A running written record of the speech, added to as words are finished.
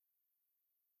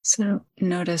So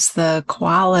notice the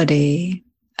quality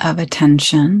of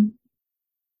attention.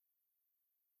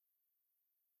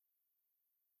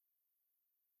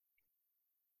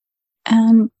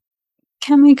 And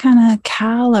can we kind of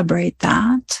calibrate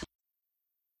that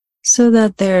so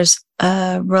that there's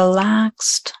a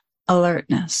relaxed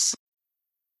alertness?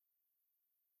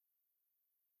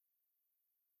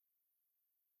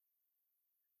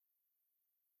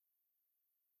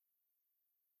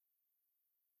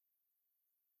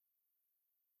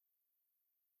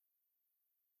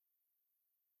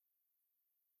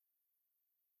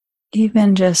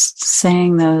 Even just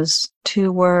saying those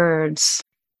two words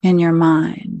in your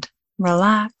mind,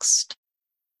 relaxed,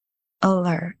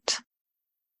 alert.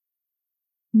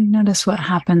 You notice what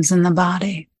happens in the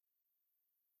body.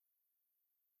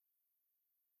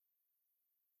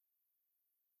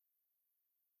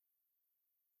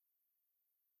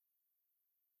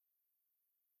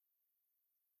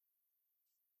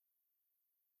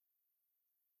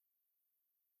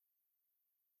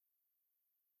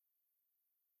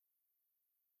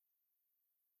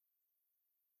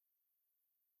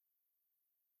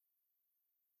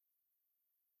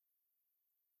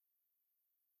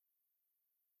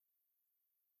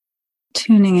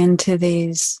 Tuning into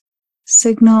these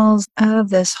signals of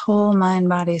this whole mind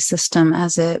body system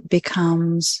as it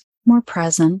becomes more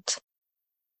present.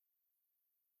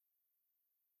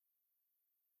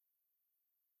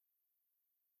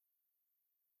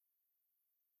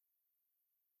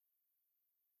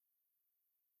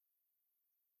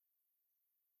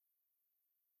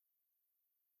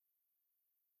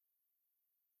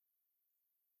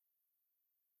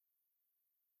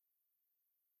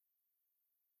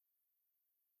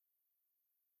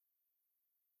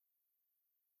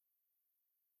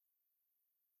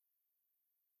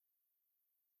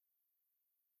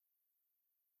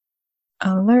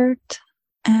 Alert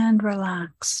and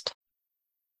relaxed.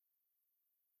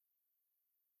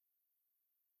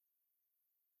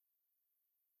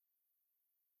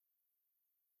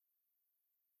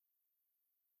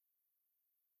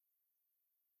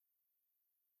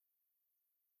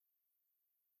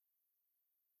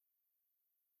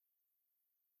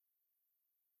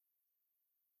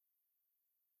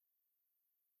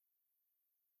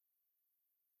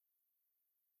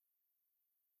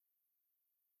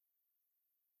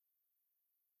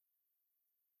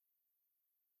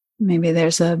 Maybe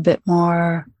there's a bit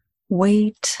more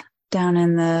weight down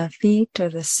in the feet or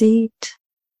the seat.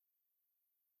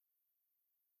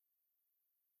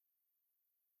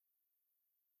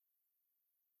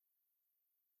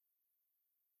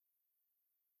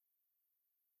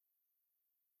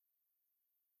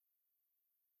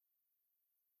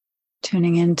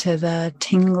 Tuning into the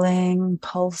tingling,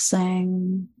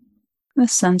 pulsing, the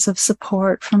sense of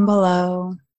support from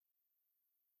below.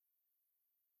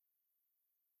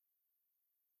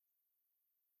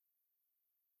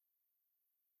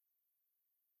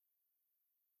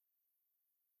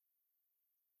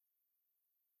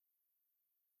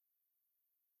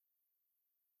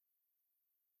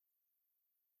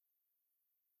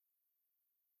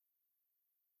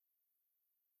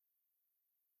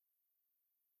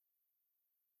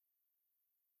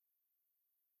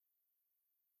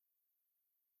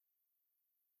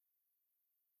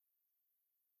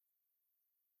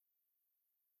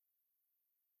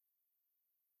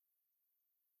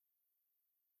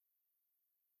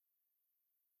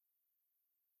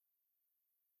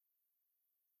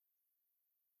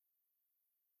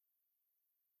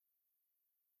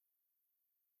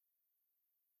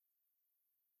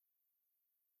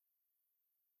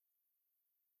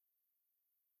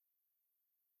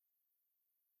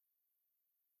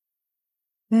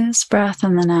 This breath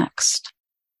and the next,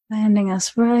 landing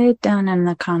us right down in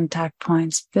the contact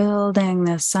points, building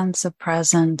this sense of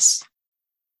presence.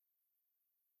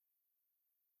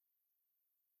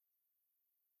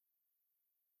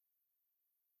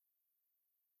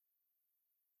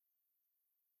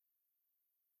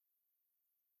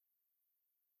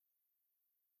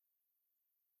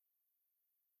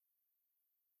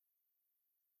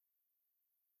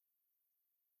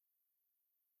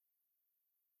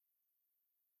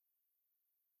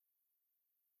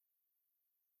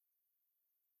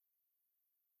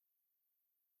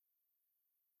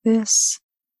 This,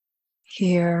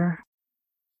 here,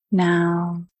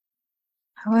 now,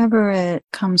 however it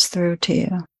comes through to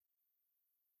you.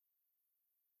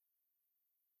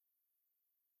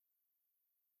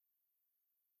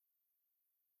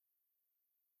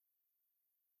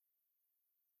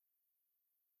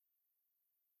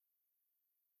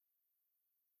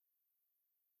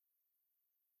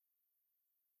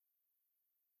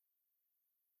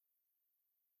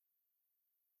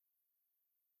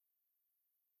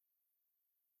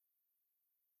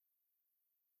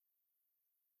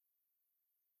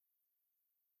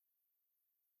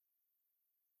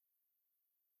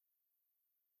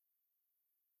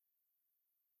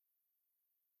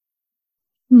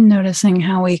 Noticing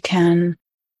how we can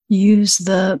use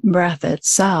the breath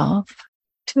itself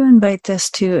to invite this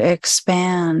to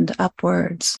expand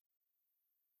upwards.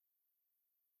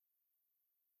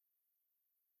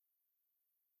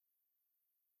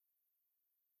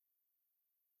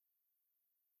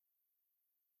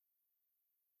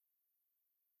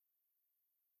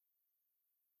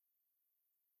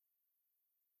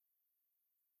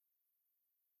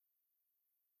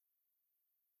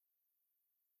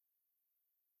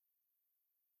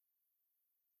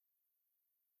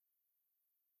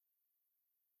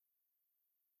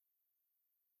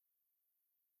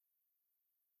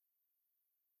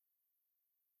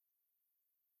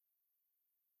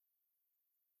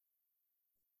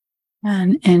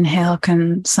 And inhale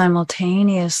can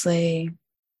simultaneously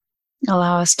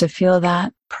allow us to feel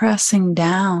that pressing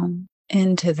down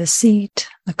into the seat,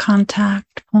 the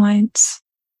contact points,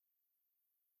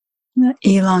 the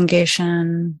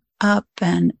elongation up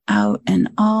and out in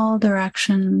all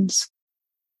directions.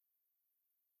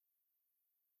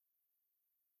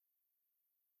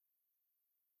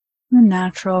 The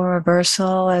natural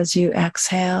reversal as you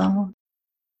exhale,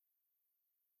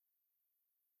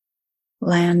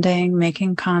 landing,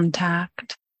 making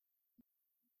contact.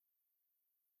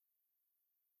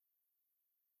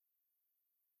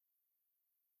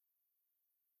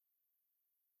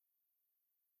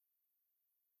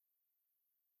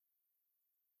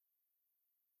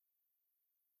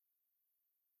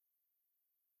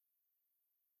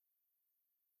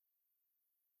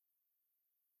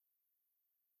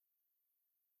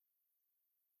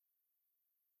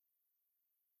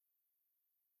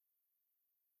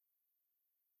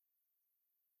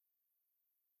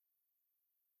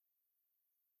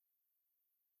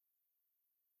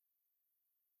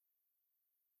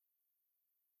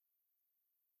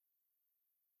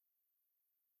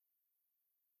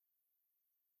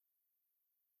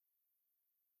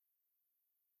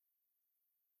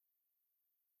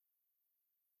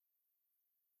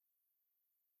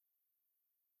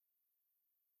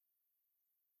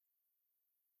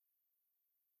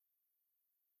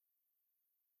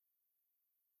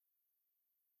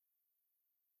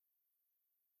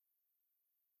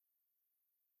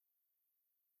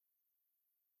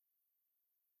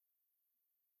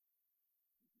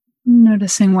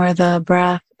 Noticing where the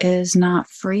breath is not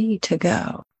free to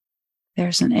go.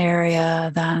 There's an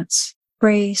area that's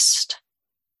braced,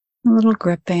 a little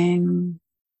gripping.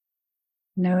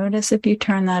 Notice if you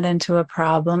turn that into a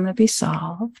problem to be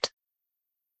solved.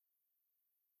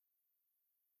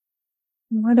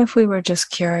 What if we were just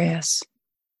curious?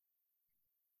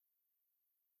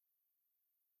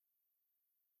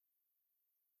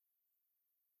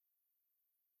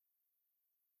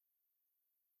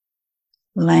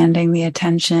 Landing the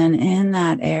attention in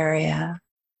that area.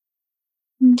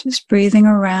 And just breathing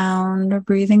around or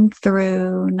breathing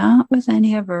through, not with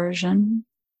any aversion.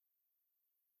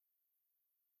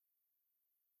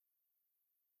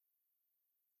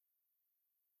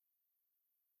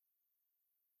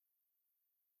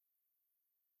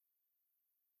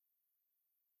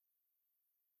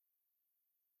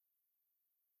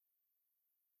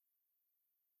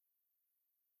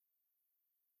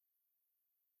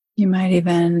 You might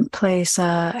even place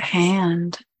a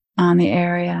hand on the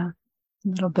area, a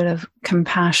little bit of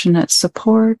compassionate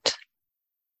support.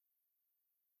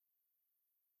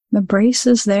 The brace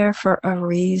is there for a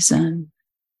reason.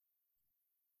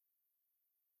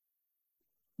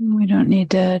 We don't need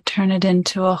to turn it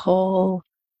into a whole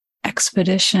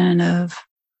expedition of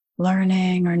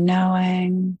learning or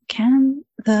knowing. Can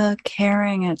the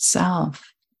caring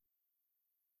itself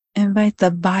invite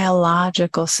the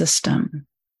biological system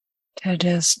to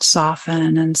just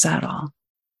soften and settle?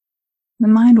 The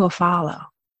mind will follow.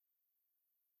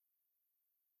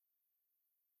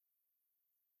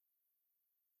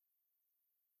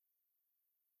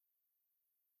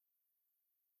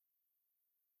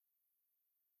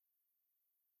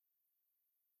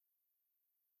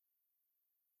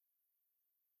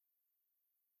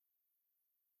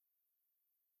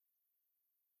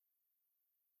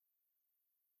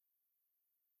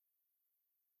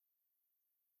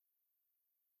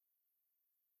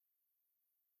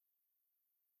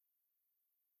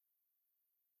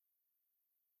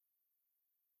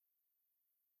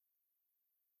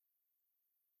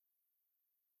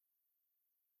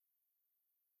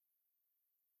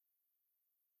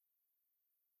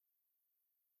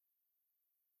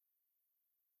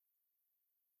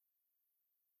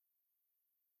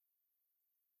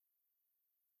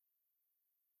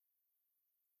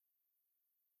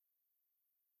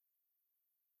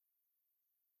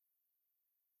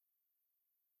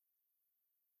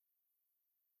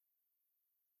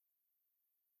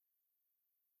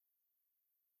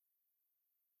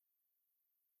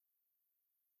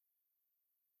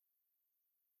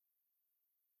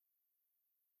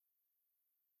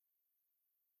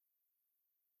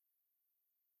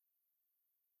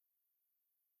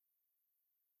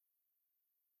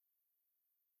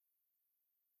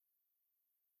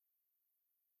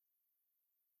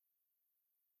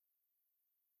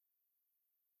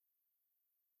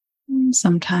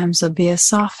 Sometimes there'll be a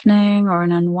softening or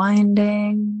an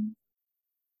unwinding.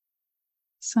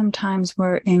 Sometimes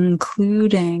we're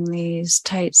including these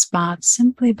tight spots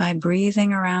simply by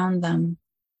breathing around them,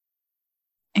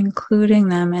 including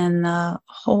them in the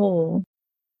whole.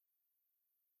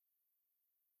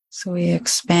 So we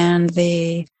expand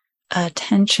the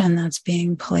attention that's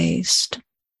being placed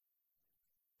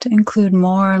to include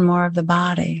more and more of the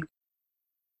body,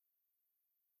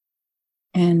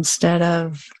 instead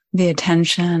of the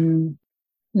attention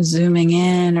zooming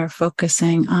in or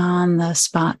focusing on the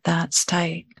spot that's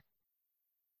tight.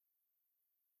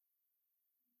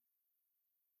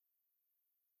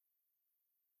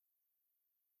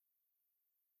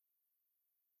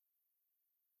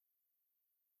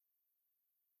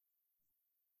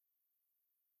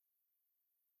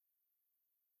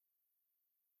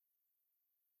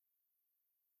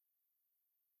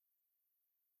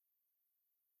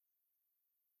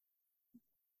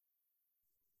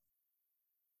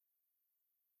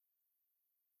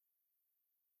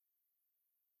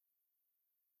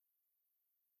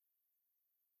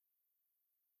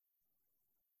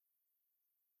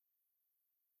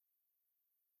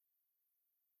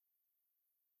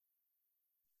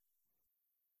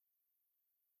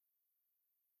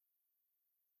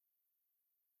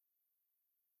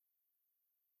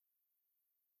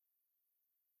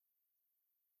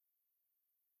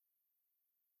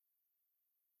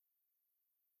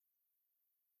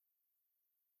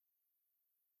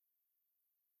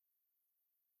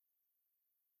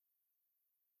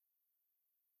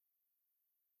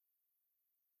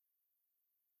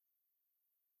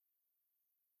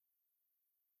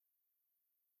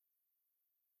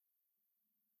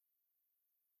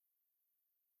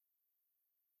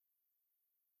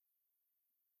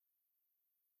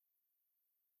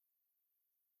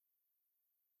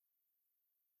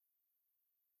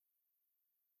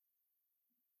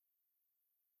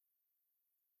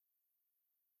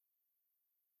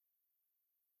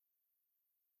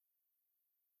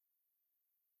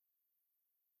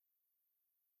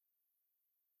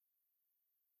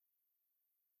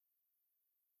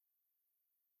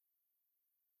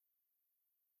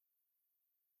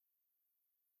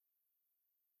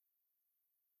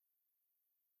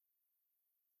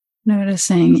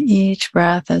 Noticing each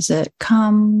breath as it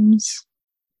comes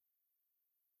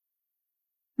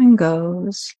and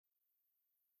goes.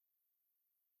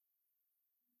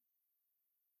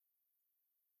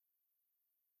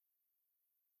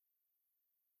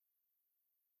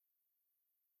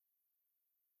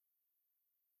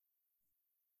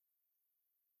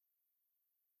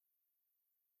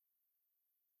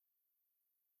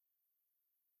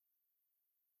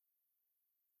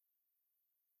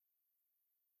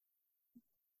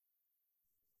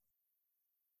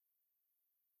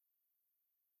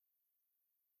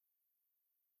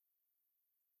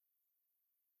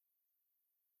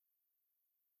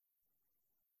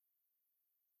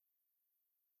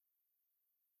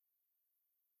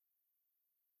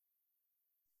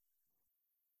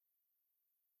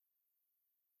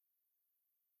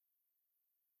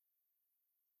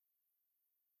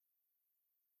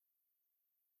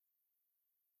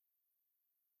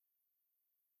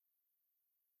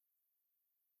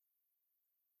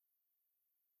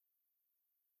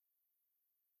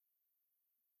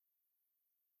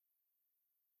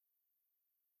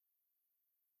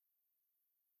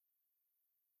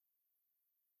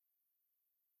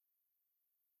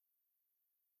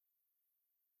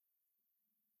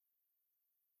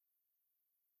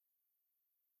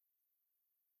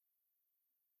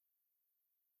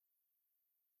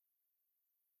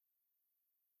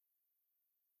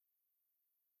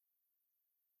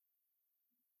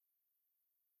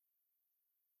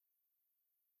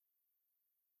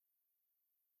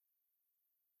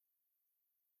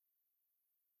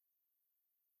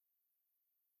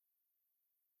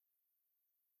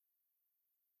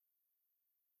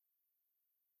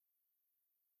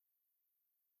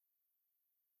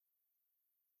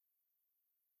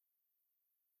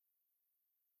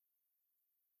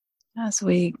 As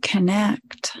we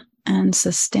connect and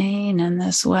sustain in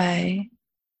this way,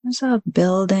 there's a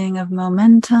building of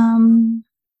momentum.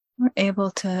 We're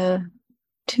able to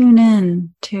tune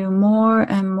in to more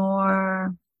and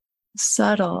more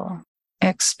subtle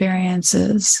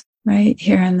experiences right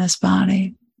here in this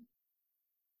body.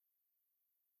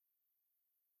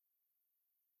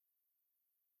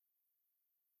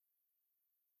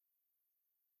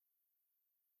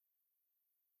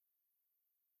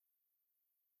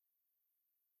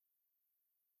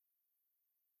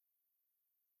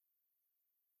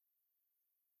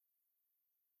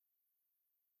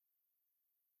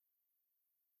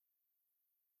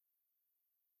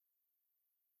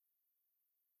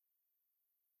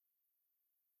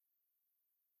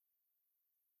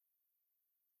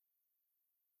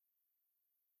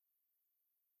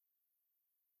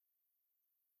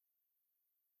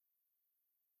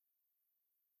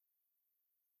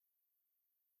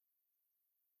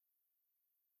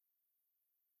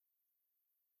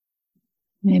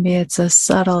 Maybe it's a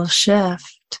subtle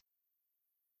shift,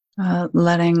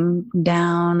 letting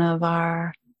down of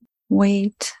our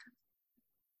weight,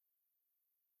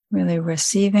 really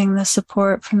receiving the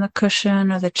support from the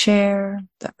cushion or the chair,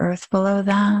 the earth below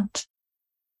that.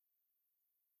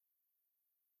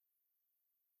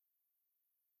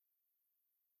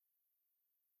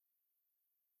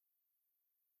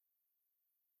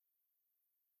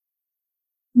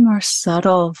 More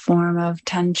subtle form of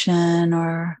tension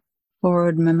or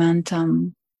forward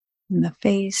momentum in the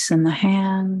face and the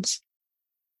hands.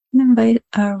 And invite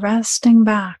resting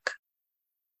back,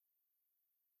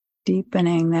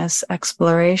 deepening this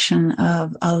exploration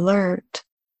of alert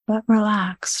but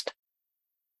relaxed.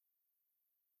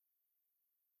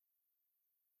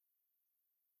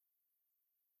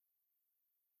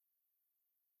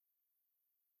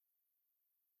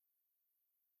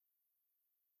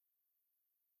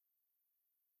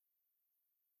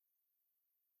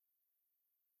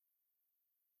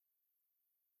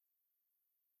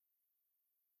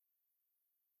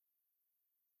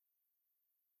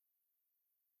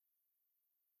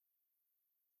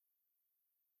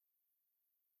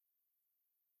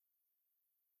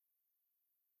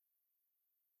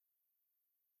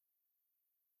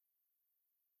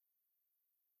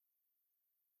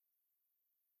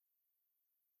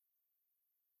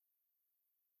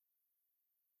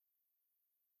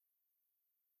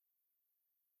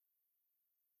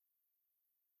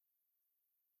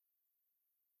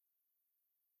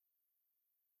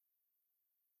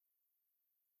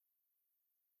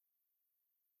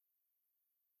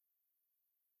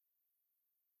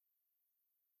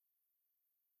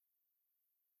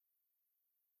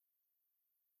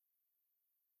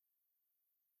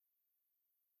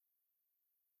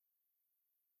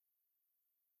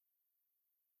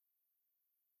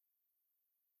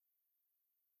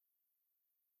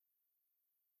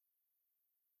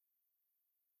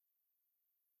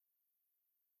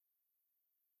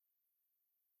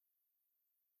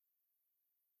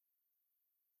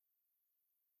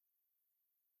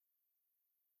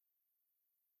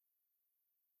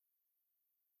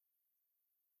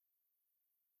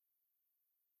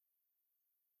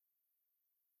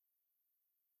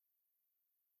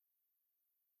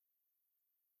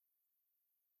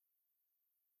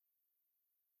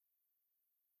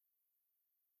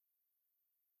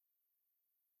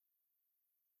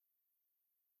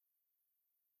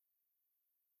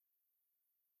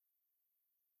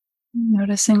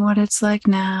 Noticing what it's like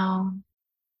now.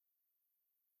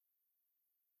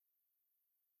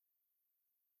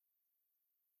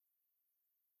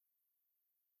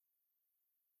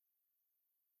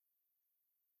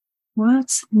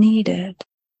 What's needed,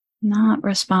 not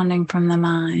responding from the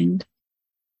mind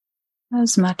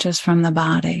as much as from the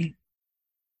body.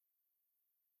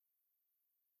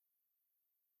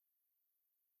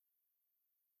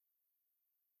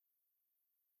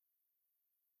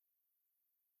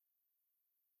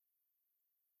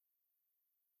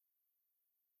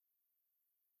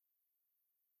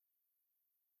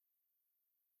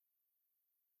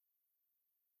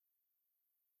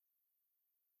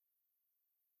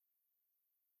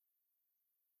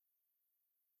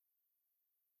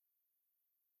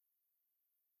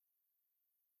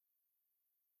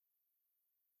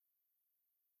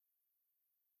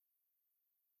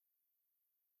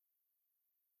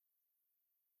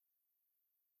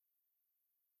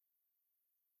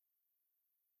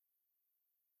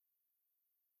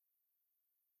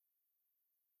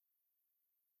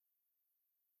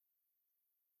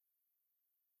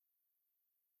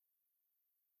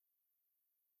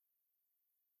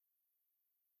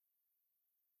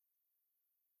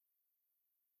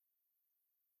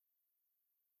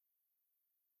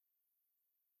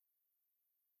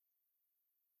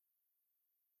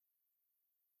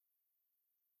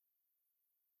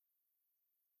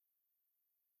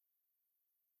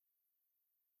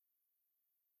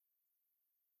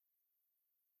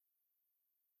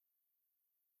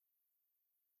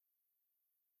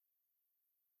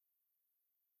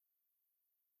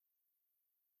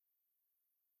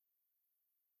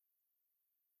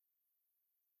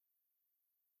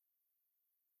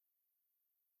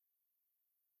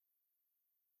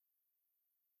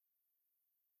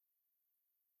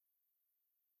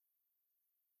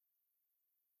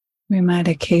 We might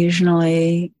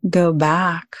occasionally go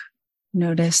back,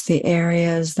 notice the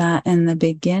areas that in the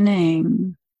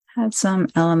beginning had some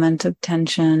element of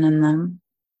tension in them.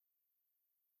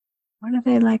 What are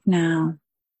they like now?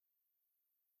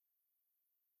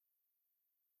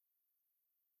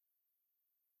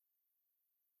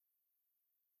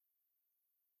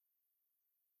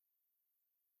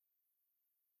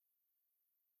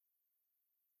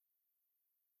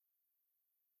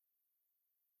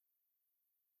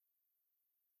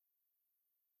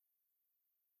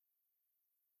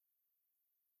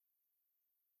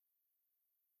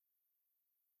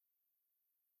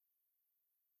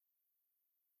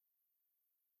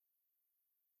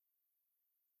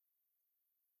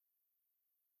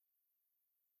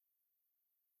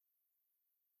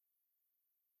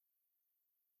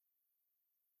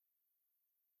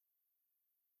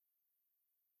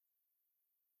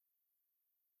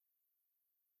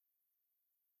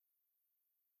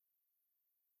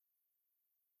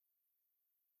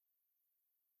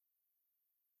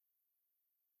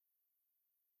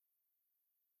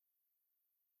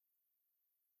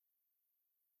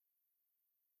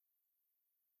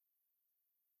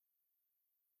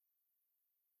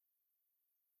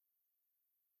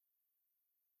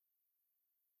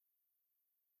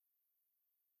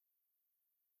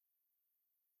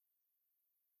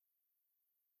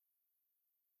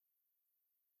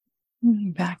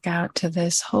 Back out to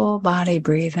this whole body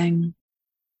breathing.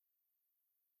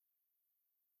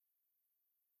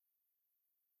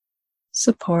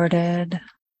 Supported.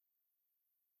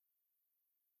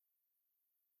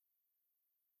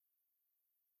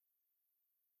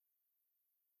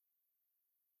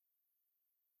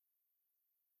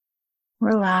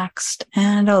 Relaxed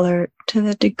and alert to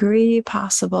the degree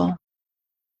possible,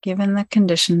 given the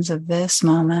conditions of this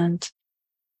moment.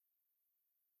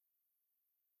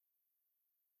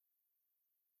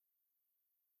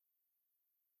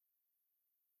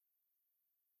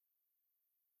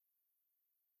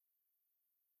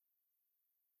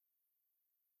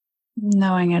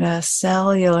 Knowing at a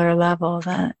cellular level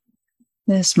that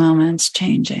this moment's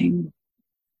changing.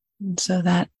 And so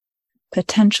that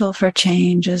potential for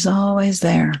change is always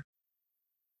there.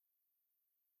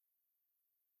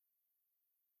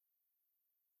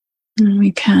 And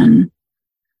we can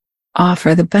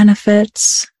offer the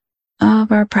benefits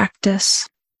of our practice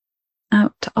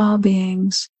out to all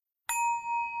beings.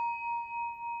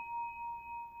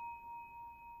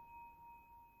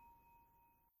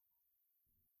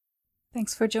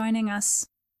 Thanks for joining us.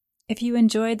 If you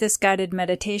enjoyed this guided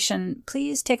meditation,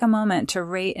 please take a moment to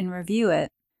rate and review it.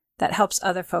 That helps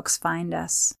other folks find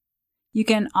us. You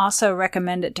can also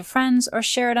recommend it to friends or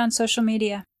share it on social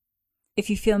media. If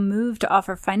you feel moved to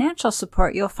offer financial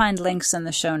support, you'll find links in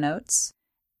the show notes.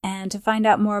 And to find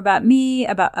out more about me,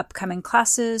 about upcoming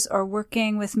classes, or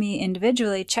working with me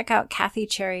individually, check out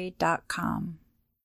kathycherry.com.